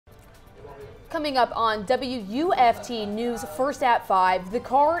Coming up on WUFT News First at 5, the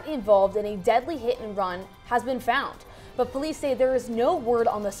car involved in a deadly hit and run has been found, but police say there is no word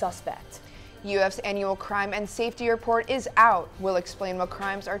on the suspect. UF's annual crime and safety report is out. We'll explain what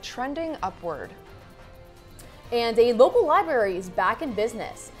crimes are trending upward. And a local library is back in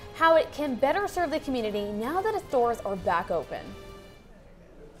business, how it can better serve the community now that its doors are back open.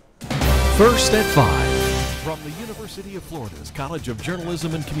 First at 5. From the University of Florida's College of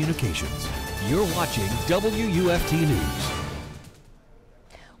Journalism and Communications, you're watching WUFT News.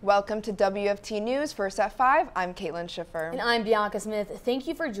 Welcome to WUFT News First at 5. I'm Caitlyn Schiffer. And I'm Bianca Smith. Thank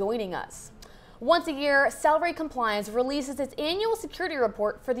you for joining us. Once a year, Salary Compliance releases its annual security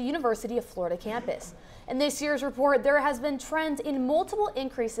report for the University of Florida campus. In this year's report, there has been trends in multiple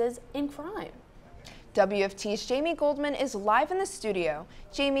increases in crime. WFT's Jamie Goldman is live in the studio.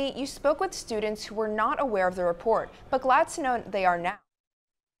 Jamie, you spoke with students who were not aware of the report, but glad to know they are now.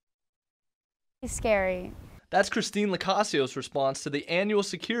 It's scary. That's Christine Lacasio's response to the annual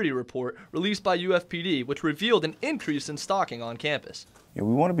security report released by UFPD, which revealed an increase in stalking on campus. Yeah,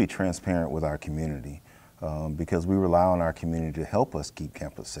 we want to be transparent with our community because we rely on our community to help us keep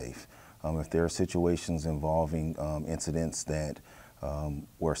campus safe. If there are situations involving incidents that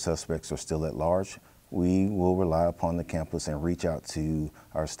where suspects are still at large, we will rely upon the campus and reach out to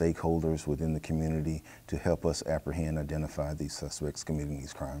our stakeholders within the community to help us apprehend and identify these suspects committing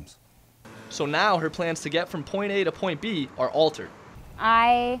these crimes. So now her plans to get from point A to point B are altered.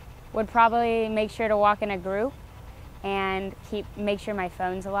 I would probably make sure to walk in a group and make sure my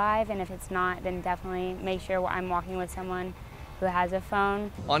phone's alive, and if it's not, then definitely make sure I'm walking with someone who has a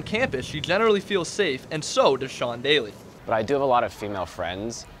phone. On campus, she generally feels safe, and so does Sean Daly. But I do have a lot of female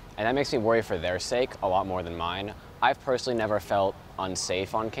friends, and that makes me worry for their sake a lot more than mine. I've personally never felt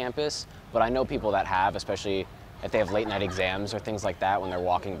unsafe on campus, but I know people that have, especially if they have late night exams or things like that when they're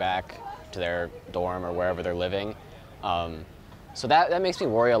walking back to their dorm or wherever they're living. So that makes me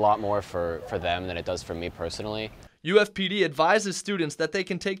worry a lot more for them than it does for me personally. UFPD advises students that they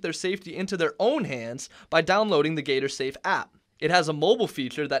can take their safety into their own hands by downloading the Gator Safe app. It has a mobile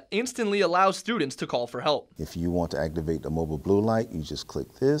feature that instantly allows students to call for help. If you want to activate the mobile blue light, you just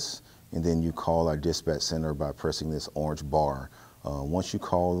click this, and then you call our dispatch center by pressing this orange bar. Once you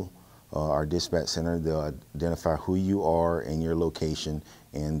call our dispatch center, they'll identify who you are and your location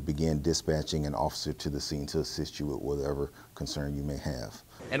and begin dispatching an officer to the scene to assist you with whatever concern you may have.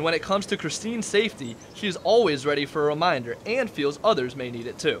 And when it comes to Christine's safety, she is always ready for a reminder and feels others may need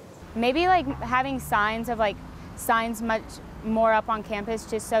it too. Maybe like having signs much more up on campus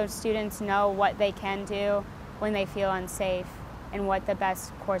just so students know what they can do when they feel unsafe and what the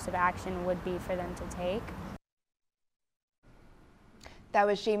best course of action would be for them to take. That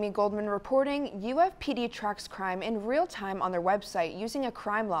was Jamie Goldman reporting. UFPD tracks crime in real time on their website using a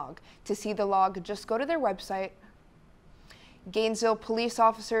crime log. To see the log, just go to their website. Gainesville police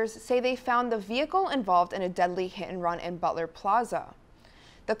officers say they found the vehicle involved in a deadly hit and run in Butler Plaza.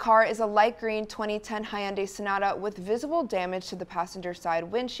 The car is a light green 2010 Hyundai Sonata with visible damage to the passenger side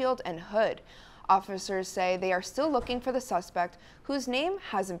windshield and hood. Officers say they are still looking for the suspect, whose name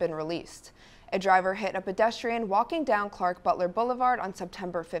hasn't been released. A driver hit a pedestrian walking down Clark Butler Boulevard on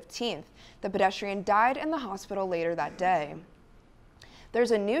September 15th. The pedestrian died in the hospital later that day.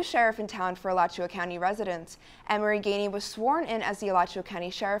 There's a new sheriff in town for Alachua County residents. Emery Gainey was sworn in as the Alachua County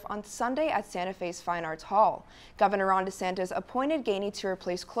Sheriff on Sunday at Santa Fe's Fine Arts Hall. Governor Ron DeSantis appointed Gainey to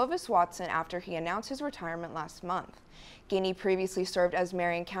replace Clovis Watson after he announced his retirement last month. Gainey previously served as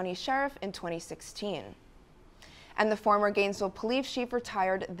Marion County Sheriff in 2016. And the former Gainesville police chief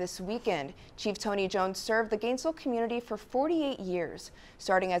retired this weekend. Chief Tony Jones served the Gainesville community for 48 years,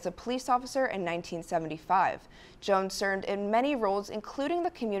 starting as a police officer in 1975. Jones served in many roles, including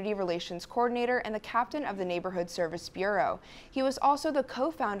the Community Relations Coordinator and the Captain of the Neighborhood Service Bureau. He was also the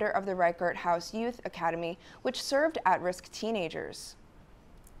co-founder of the Reichert House Youth Academy, which served at-risk teenagers.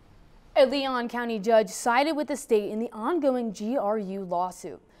 A Leon County judge sided with the state in the ongoing GRU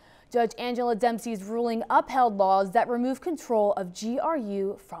lawsuit. Judge Angela Dempsey's ruling upheld laws that remove control of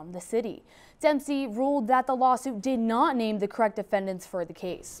GRU from the city. Dempsey ruled that the lawsuit did not name the correct defendants for the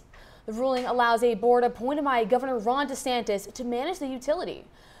case. The ruling allows a board appointed by Governor Ron DeSantis to manage the utility.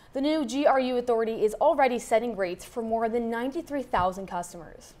 The new GRU authority is already setting rates for more than 93,000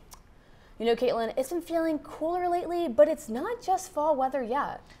 customers. You know, Caitlyn, it's been feeling cooler lately, but it's not just fall weather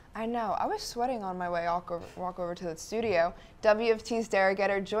yet. I know. I was sweating on my way walk over to the studio. WFT's Derrah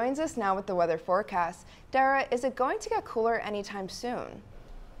Getter joins us now with the weather forecast. Derrah, is it going to get cooler anytime soon?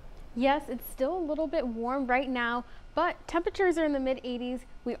 Yes, it's still a little bit warm right now, but temperatures are in the mid-80s.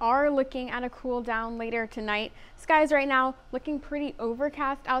 We are looking at a cool down later tonight. Skies right now looking pretty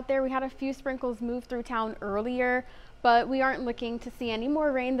overcast out there. We had a few sprinkles move through town earlier, but we aren't looking to see any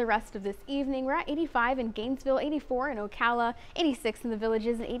more rain the rest of this evening. We're at 85 in Gainesville, 84 in Ocala, 86 in the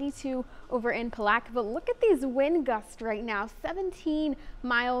Villages, and 82 over in Palaca. Look at these wind gusts right now, 17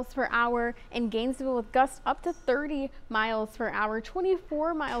 miles per hour in Gainesville with gusts up to 30 miles per hour,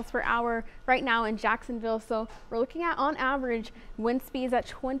 24 miles per hour right now in Jacksonville. So we're looking at, on average, wind speeds at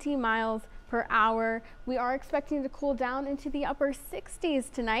 20 miles per hour. We are expecting to cool down into the upper 60s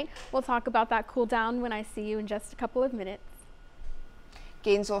tonight. We'll talk about that cool down when I see you in just a couple of minutes.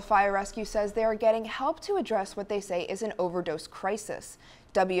 Gainesville Fire Rescue says they are getting help to address what they say is an overdose crisis.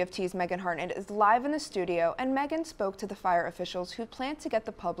 WFT's Megan Hartnett is live in the studio, and Megan spoke to the fire officials who plan to get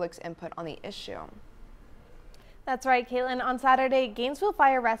the public's input on the issue. That's right, Caitlyn. On Saturday, Gainesville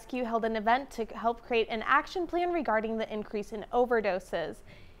Fire Rescue held an event to help create an action plan regarding the increase in overdoses.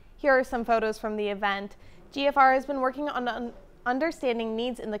 Here are some photos from the event. GFR has been working on understanding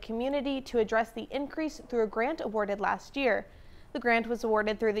needs in the community to address the increase through a grant awarded last year. The grant was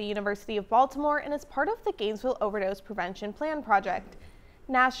awarded through the University of Baltimore and is part of the Gainesville Overdose Prevention Plan project.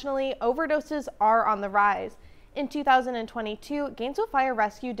 Nationally, overdoses are on the rise. In 2022, Gainesville Fire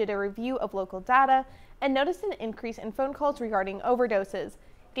Rescue did a review of local data and noticed an increase in phone calls regarding overdoses.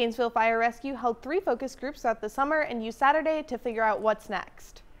 Gainesville Fire Rescue held 3 focus groups throughout the summer and used Saturday to figure out what's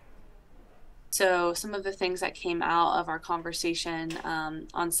next. So some of the things that came out of our conversation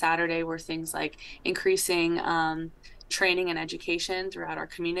on Saturday were things like increasing training and education throughout our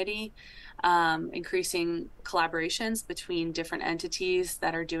community, increasing collaborations between different entities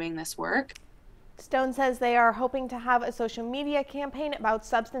that are doing this work. Stone says they are hoping to have a social media campaign about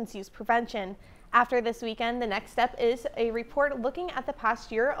substance use prevention. After this weekend, the next step is a report looking at the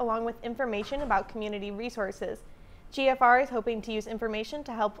past year along with information about community resources. GFR is hoping to use information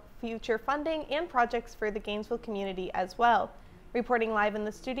to help future funding and projects for the Gainesville community as well. Reporting live in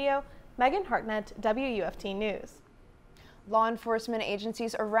the studio, Megan Hartnett, WUFT News. Law enforcement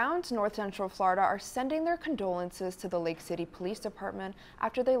agencies around North Central Florida are sending their condolences to the Lake City Police Department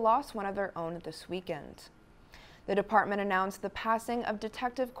after they lost one of their own this weekend. The department announced the passing of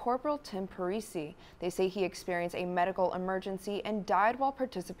Detective Corporal Tim Parisi. They say he experienced a medical emergency and died while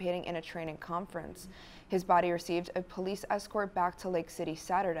participating in a training conference. His body received a police escort back to Lake City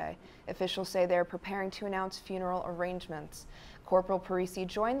Saturday. Officials say they are preparing to announce funeral arrangements. Corporal Parisi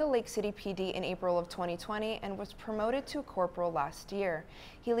joined the Lake City PD in April of 2020 and was promoted to corporal last year.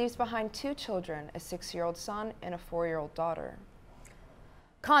 He leaves behind 2 children, a 6-year-old son and a 4-year-old daughter.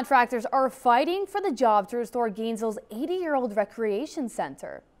 Contractors are fighting for the job to restore Gainesville's 80-year-old recreation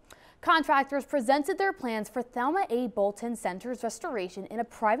center. Contractors presented their plans for Thelma A. Bolton Center's restoration in a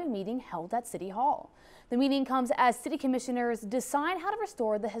private meeting held at City Hall. The meeting comes as city commissioners decide how to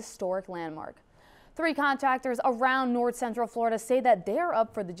restore the historic landmark. 3 contractors around North Central Florida say that they are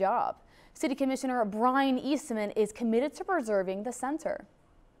up for the job. City Commissioner Brian Eastman is committed to preserving the center.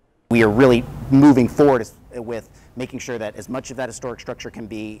 We are really moving forward with making sure that as much of that historic structure can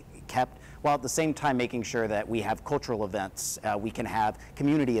be kept, while at the same time making sure that we have cultural events, we can have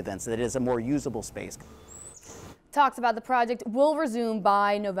community events, that it is a more usable space. Talks about the project will resume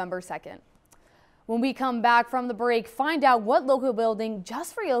by November 2nd. When we come back from the break, find out what local building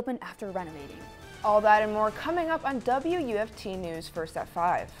just reopened after renovating. All that and more coming up on WUFT News First at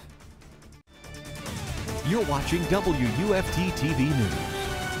 5. You're watching WUFT-TV News.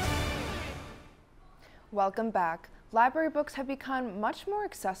 Welcome back. Library books have become much more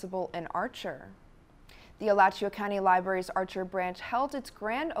accessible in Archer. The Alachua County Library's Archer branch held its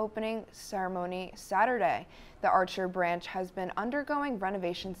grand opening ceremony Saturday. The Archer branch has been undergoing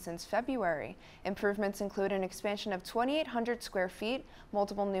renovations since February. Improvements include an expansion of 2,800 square feet,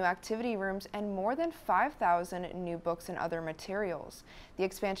 multiple new activity rooms, and more than 5,000 new books and other materials. The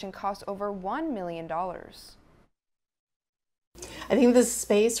expansion cost over $1 million. I think this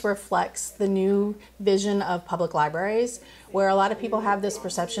space reflects the new vision of public libraries, where a lot of people have this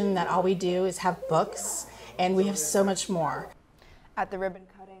perception that all we do is have books, and we have so much more. At the ribbon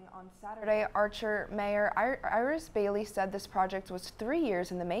cutting on Saturday, Archer Mayor Iris Bailey said this project was 3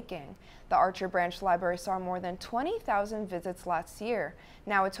 years in the making. The Archer Branch Library saw more than 20,000 visits last year.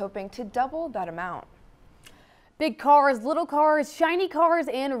 Now it's hoping to double that amount. Big cars, little cars, shiny cars,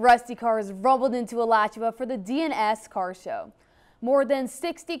 and rusty cars rumbled into Alachua for the DNS Car Show. More than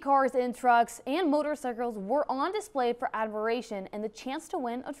 60 cars and trucks and motorcycles were on display for admiration and the chance to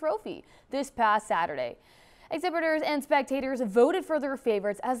win a trophy this past Saturday. Exhibitors and spectators voted for their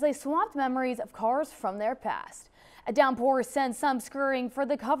favorites as they swapped memories of cars from their past. A downpour sent some scurrying for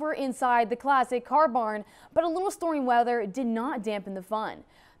the cover inside the classic car barn, but a little stormy weather did not dampen the fun.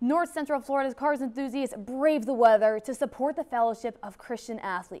 North Central Florida's cars enthusiasts braved the weather to support the Fellowship of Christian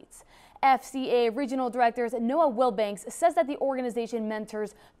Athletes. FCA Regional Director Noah Wilbanks says that the organization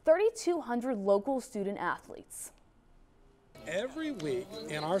mentors 3,200 local student athletes. Every week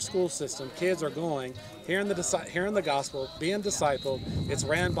in our school system, kids are going, hearing the gospel, being discipled. It's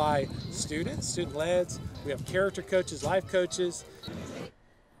ran by students, student-leds. We have character coaches, life coaches.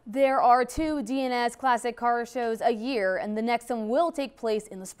 There are 2 DNS Classic Car Shows a year, and the next one will take place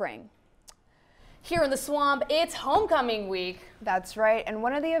in the spring. Here in the swamp, it's homecoming week. That's right, and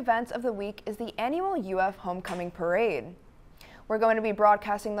one of the events of the week is the annual UF Homecoming Parade. We're going to be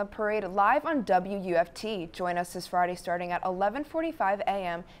broadcasting the parade live on WUFT. Join us this Friday starting at 11:45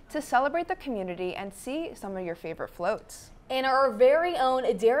 a.m. to celebrate the community and see some of your favorite floats. And our very own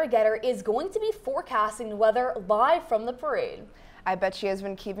Derrah Getter is going to be forecasting the weather live from the parade. I bet she has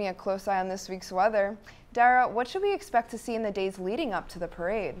been keeping a close eye on this week's weather. Derrah, what should we expect to see in the days leading up to the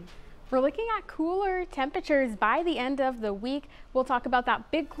parade? We're looking at cooler temperatures by the end of the week. We'll talk about that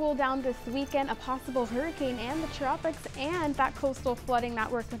big cool down this weekend, a possible hurricane and the tropics, and that coastal flooding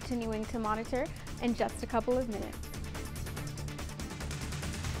that we're continuing to monitor in just a couple of minutes.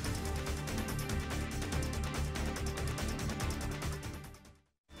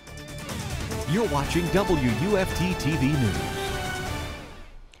 You're watching WUFT-TV News.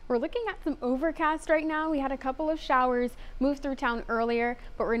 We're looking at some overcast right now. We had a couple of showers move through town earlier,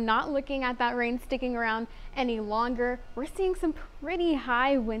 but we're not looking at that rain sticking around any longer. We're seeing some pretty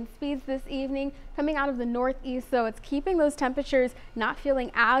high wind speeds this evening coming out of the northeast, so it's keeping those temperatures not feeling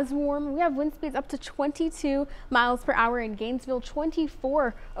as warm. We have wind speeds up to 22 miles per hour in Gainesville,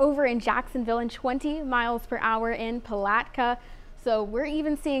 24 over in Jacksonville, and 20 miles per hour in Palatka. So we're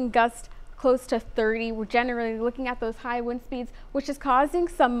even seeing gusts close to 30. We're generally looking at those high wind speeds, which is causing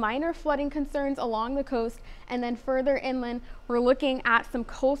some minor flooding concerns along the coast. And then further inland, we're looking at some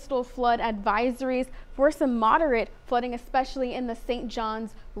coastal flood advisories for some moderate flooding, especially in the St.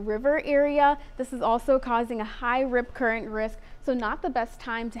 Johns River area. This is also causing a high rip current risk, so not the best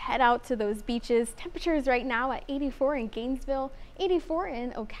time to head out to those beaches. Temperatures right now at 84 in Gainesville, 84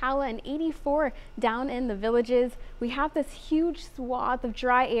 in Ocala, and 84 down in the Villages. We have this huge swath of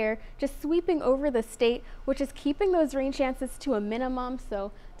dry air just sweeping over the state, which is keeping those rain chances to a minimum.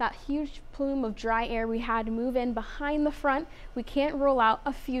 So that huge plume of dry air we had move in behind the front. We can't rule out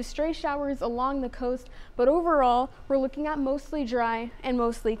a few stray showers along the coast, but overall we're looking at mostly dry and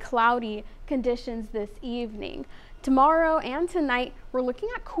mostly cloudy conditions this evening. Tomorrow and tonight, we're looking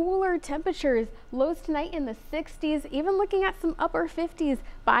at cooler temperatures. Lows tonight in the 60s, even looking at some upper 50s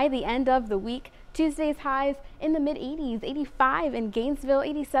by the end of the week. Tuesday's highs in the mid-80s, 85 in Gainesville,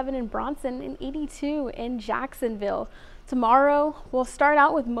 87 in Bronson, and 82 in Jacksonville. Tomorrow, we'll start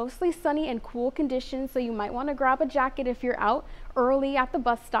out with mostly sunny and cool conditions, so you might want to grab a jacket if you're out early at the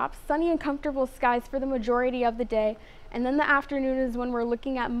bus stop. Sunny and comfortable skies for the majority of the day. And then the afternoon is when we're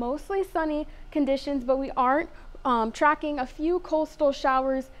looking at mostly sunny conditions, but we aren't tracking a few coastal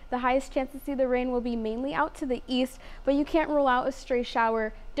showers. The highest chance to see the rain will be mainly out to the east, but you can't rule out a stray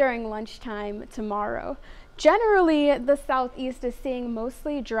shower during lunchtime tomorrow. Generally, the southeast is seeing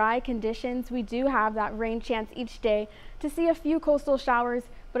mostly dry conditions. We do have that rain chance each day to see a few coastal showers,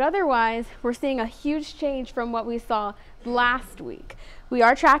 but otherwise, we're seeing a huge change from what we saw last week. We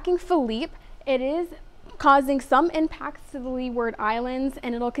are tracking Philippe. It is causing some impacts to the Leeward Islands,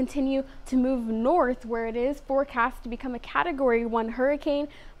 and it'll continue to move north where it is forecast to become a Category 1 hurricane,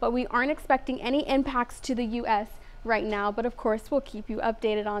 but we aren't expecting any impacts to the U.S. right now, but of course we'll keep you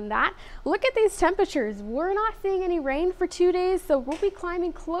updated on that. Look at these temperatures. We're not seeing any rain for 2 days, so we'll be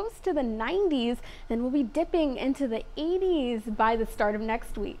climbing close to the 90s, then we'll be dipping into the 80s by the start of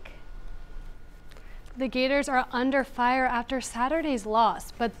next week. The Gators are under fire after Saturday's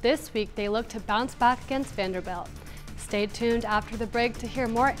loss, but this week they look to bounce back against Vanderbilt. Stay tuned after the break to hear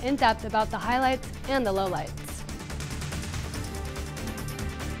more in depth about the highlights and the lowlights.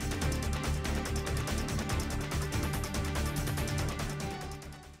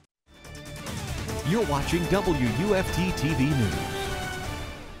 You're watching WUFT-TV News.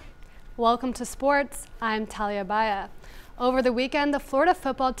 Welcome to sports. I'm Talia Baia. Over the weekend, the Florida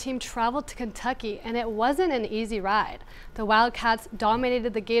football team traveled to Kentucky, and it wasn't an easy ride. The Wildcats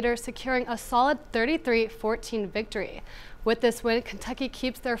dominated the Gators, securing a solid 33-14 victory. With this win, Kentucky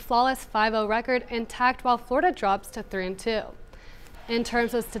keeps their flawless 5-0 record intact, while Florida drops to 3-2. In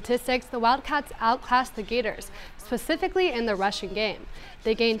terms of statistics, the Wildcats outclassed the Gators, specifically in the rushing game.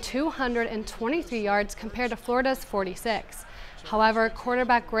 They gained 223 yards compared to Florida's 46. However,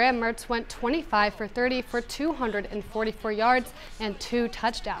 quarterback Graham Mertz went 25 for 30 for 244 yards and 2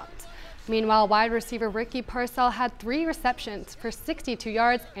 touchdowns. Meanwhile, wide receiver Ricky Parcell had 3 receptions for 62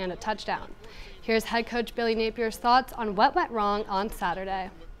 yards and a touchdown. Here's head coach Billy Napier's thoughts on what went wrong on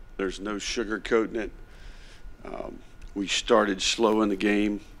Saturday. There's no sugarcoating it. We started slow in the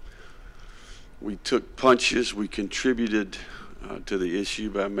game. We took punches. We contributed to the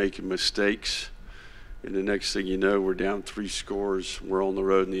issue by making mistakes. And the next thing you know, we're down 3 scores. We're on the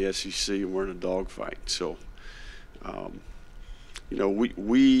road in the SEC, and we're in a dogfight. So, you know,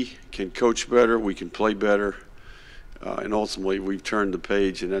 we can coach better. We can play better. And ultimately, we've turned the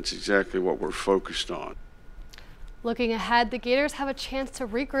page, and that's exactly what we're focused on. Looking ahead, the Gators have a chance to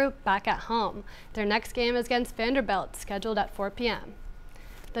regroup back at home. Their next game is against Vanderbilt, scheduled at 4 p.m.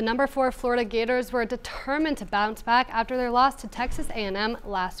 The number 4 Florida Gators were determined to bounce back after their loss to Texas A&M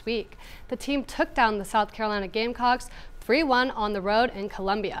last week. The team took down the South Carolina Gamecocks 3-1 on the road in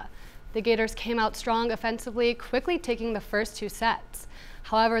Columbia. The Gators came out strong offensively, quickly taking the first 2 sets.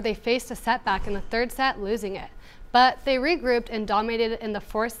 However, they faced a setback in the 3rd set, losing it. But they regrouped and dominated in the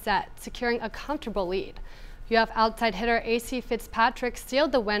 4th set, securing a comfortable lead. UF outside hitter AC Fitzpatrick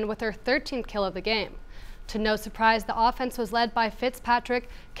sealed the win with her 13th kill of the game. To no surprise, the offense was led by Fitzpatrick,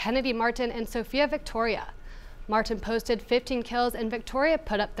 Kennedy Martin, and Sophia Victoria. Martin posted 15 kills and Victoria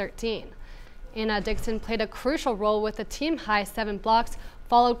put up 13. Anna Dixon played a crucial role with a team-high 7 blocks,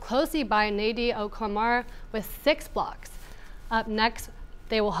 followed closely by Nadie Okamara with 6 blocks. Up next,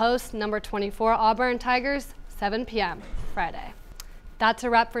 they will host number 24 Auburn Tigers, 7 p.m. Friday. That's a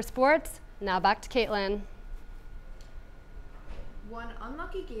wrap for sports. Now back to Caitlyn. One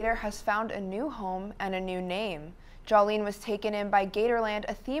unlucky gator has found a new home and a new name. Jolene was taken in by Gatorland,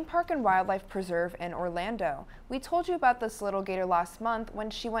 a theme park and wildlife preserve in Orlando. We told you about this little gator last month when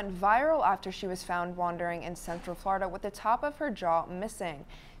she went viral after she was found wandering in Central Florida with the top of her jaw missing.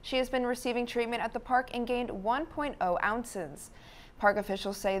 She has been receiving treatment at the park and gained 1.0 ounces. Park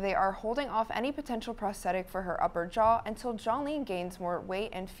officials say they are holding off any potential prosthetic for her upper jaw until Jolene gains more weight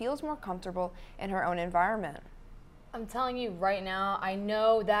and feels more comfortable in her own environment. I'm telling you right now, I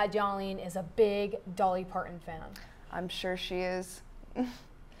know that Jolene is a big Dolly Parton fan. I'm sure she is.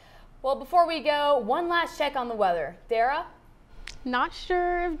 Well, before we go, one last check on the weather. Derrah? Not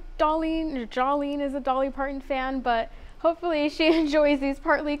sure if Jolene is a Dolly Parton fan, but hopefully she enjoys these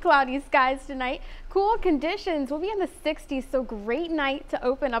partly cloudy skies tonight. Cool conditions will be in the 60s, so great night to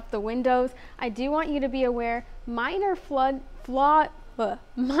open up the windows. I do want you to be aware, minor fog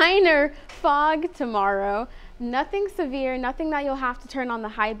tomorrow. Nothing severe, nothing that you'll have to turn on the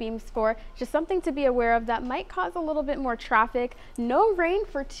high beams for, just something to be aware of that might cause a little bit more traffic. No rain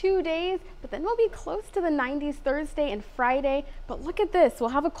for 2 days, but then we'll be close to the 90s Thursday and Friday. But look at this,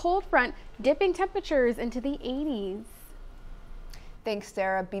 we'll have a cold front dipping temperatures into the 80s. Thanks,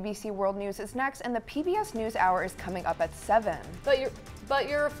 Derrah. BBC World News is next, and the PBS News Hour is coming up at 7. But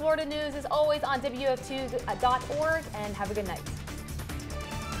your Florida news is always on WUFT-TV.org, and have a good night.